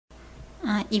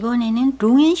이번에는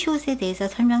롱앤숏에 대해서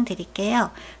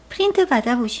설명드릴게요. 프린트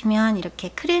받아보시면 이렇게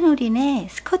크레놀린의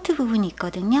스커트 부분이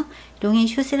있거든요.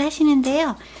 롱앤숏을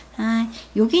하시는데요.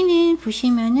 여기는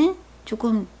보시면은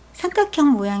조금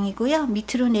삼각형 모양이고요.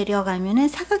 밑으로 내려가면은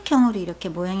사각형으로 이렇게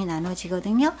모양이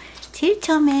나눠지거든요. 제일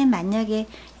처음에 만약에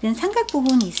이런 삼각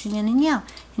부분이 있으면은요,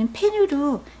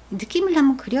 펜으로 느낌을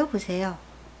한번 그려보세요.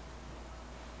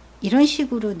 이런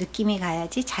식으로 느낌이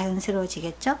가야지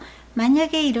자연스러워지겠죠.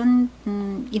 만약에 이런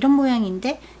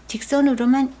모양인데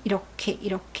직선으로만 이렇게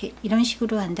이런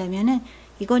식으로 한다면은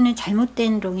이거는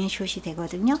잘못된 롱앤숏이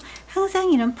되거든요.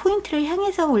 항상 이런 포인트를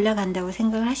향해서 올라간다고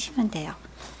생각을 하시면 돼요.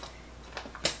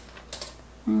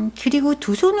 그리고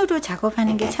두 손으로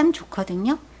작업하는 게 참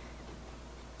좋거든요.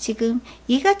 지금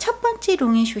얘가 첫 번째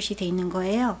롱앤숏이 돼 있는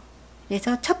거예요.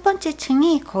 그래서 첫 번째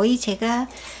층이 거의 제가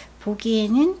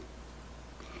보기에는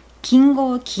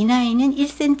긴 아이는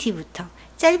 1cm부터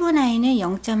짧은 아이는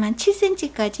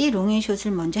 0.7cm까지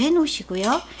롱앤숏을 먼저 해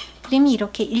놓으시고요. 그러면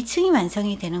이렇게 1층이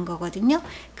완성이 되는 거거든요.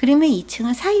 그러면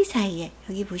 2층은 사이사이에,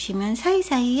 여기 보시면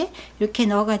사이사이에 이렇게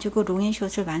넣어 가지고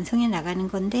롱앤숏을 완성해 나가는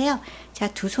건데요. 자,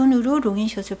 두 손으로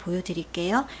롱앤숏을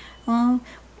보여드릴게요.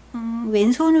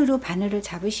 왼손으로 바늘을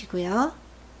잡으시고요.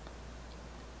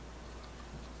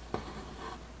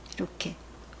 이렇게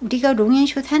우리가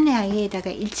롱앤숏 하는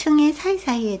아이에다가 1층의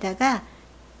사이사이에다가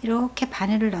이렇게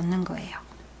바늘을 넣는 거예요.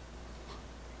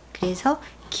 그래서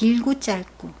길고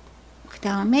짧고 그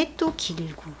다음에 또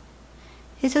길고,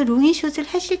 그래서 롱앤숏을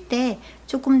하실 때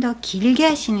조금 더 길게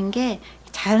하시는 게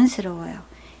자연스러워요.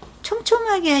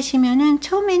 촘촘하게 하시면은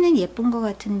처음에는 예쁜 것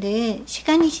같은데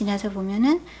시간이 지나서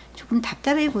보면은 조금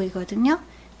답답해 보이거든요.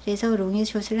 그래서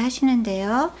롱앤숏을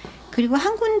하시는데요. 그리고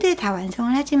한 군데 다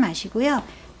완성을 하지 마시고요.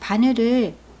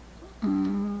 바늘을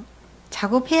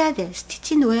작업해야 될,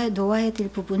 스티치 놓아야 될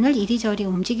부분을 이리저리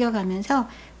움직여 가면서,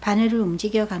 바늘을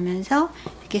움직여 가면서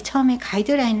이렇게 처음에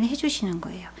가이드라인을 해 주시는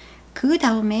거예요. 그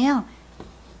다음에요,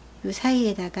 요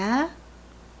사이에다가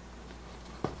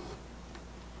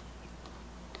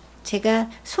제가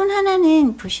손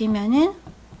하나는 보시면은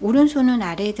오른손은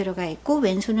아래에 들어가 있고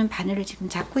왼손은 바늘을 지금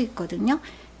잡고 있거든요.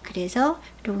 그래서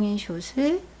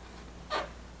롱앤숏을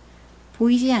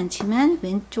보이지 않지만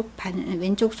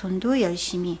왼쪽 손도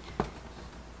열심히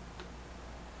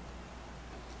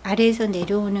아래에서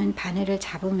내려오는 바늘을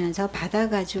잡으면서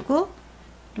받아가지고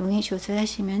롱앤숏을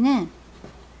하시면은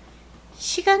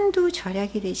시간도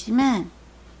절약이 되지만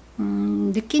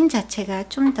느낌 자체가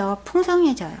좀 더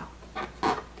풍성해져요.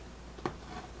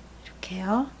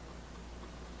 이렇게요.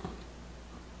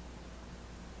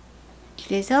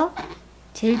 그래서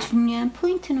제일 중요한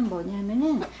포인트는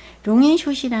뭐냐면은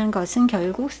롱앤숏이라는 것은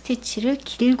결국 스티치를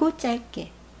길고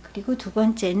짧게, 그리고 두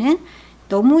번째는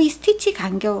너무 이 스티치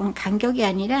간격이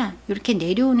아니라 이렇게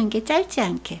내려오는 게 짧지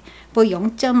않게, 뭐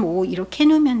 0.5 이렇게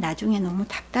해놓으면 나중에 너무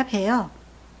답답해요.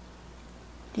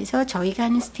 그래서 저희가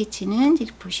하는 스티치는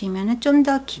이렇게 보시면은 좀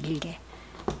더 길게,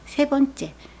 세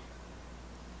번째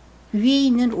위에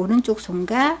있는 오른쪽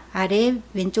손과 아래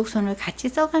왼쪽 손을 같이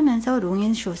써가면서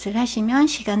롱앤숏을 하시면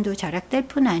시간도 절약될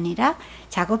뿐 아니라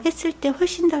작업했을 때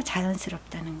훨씬 더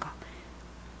자연스럽다는 거.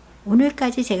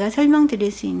 오늘까지 제가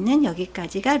설명드릴 수 있는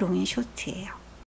여기까지가 롱앤숏이에요.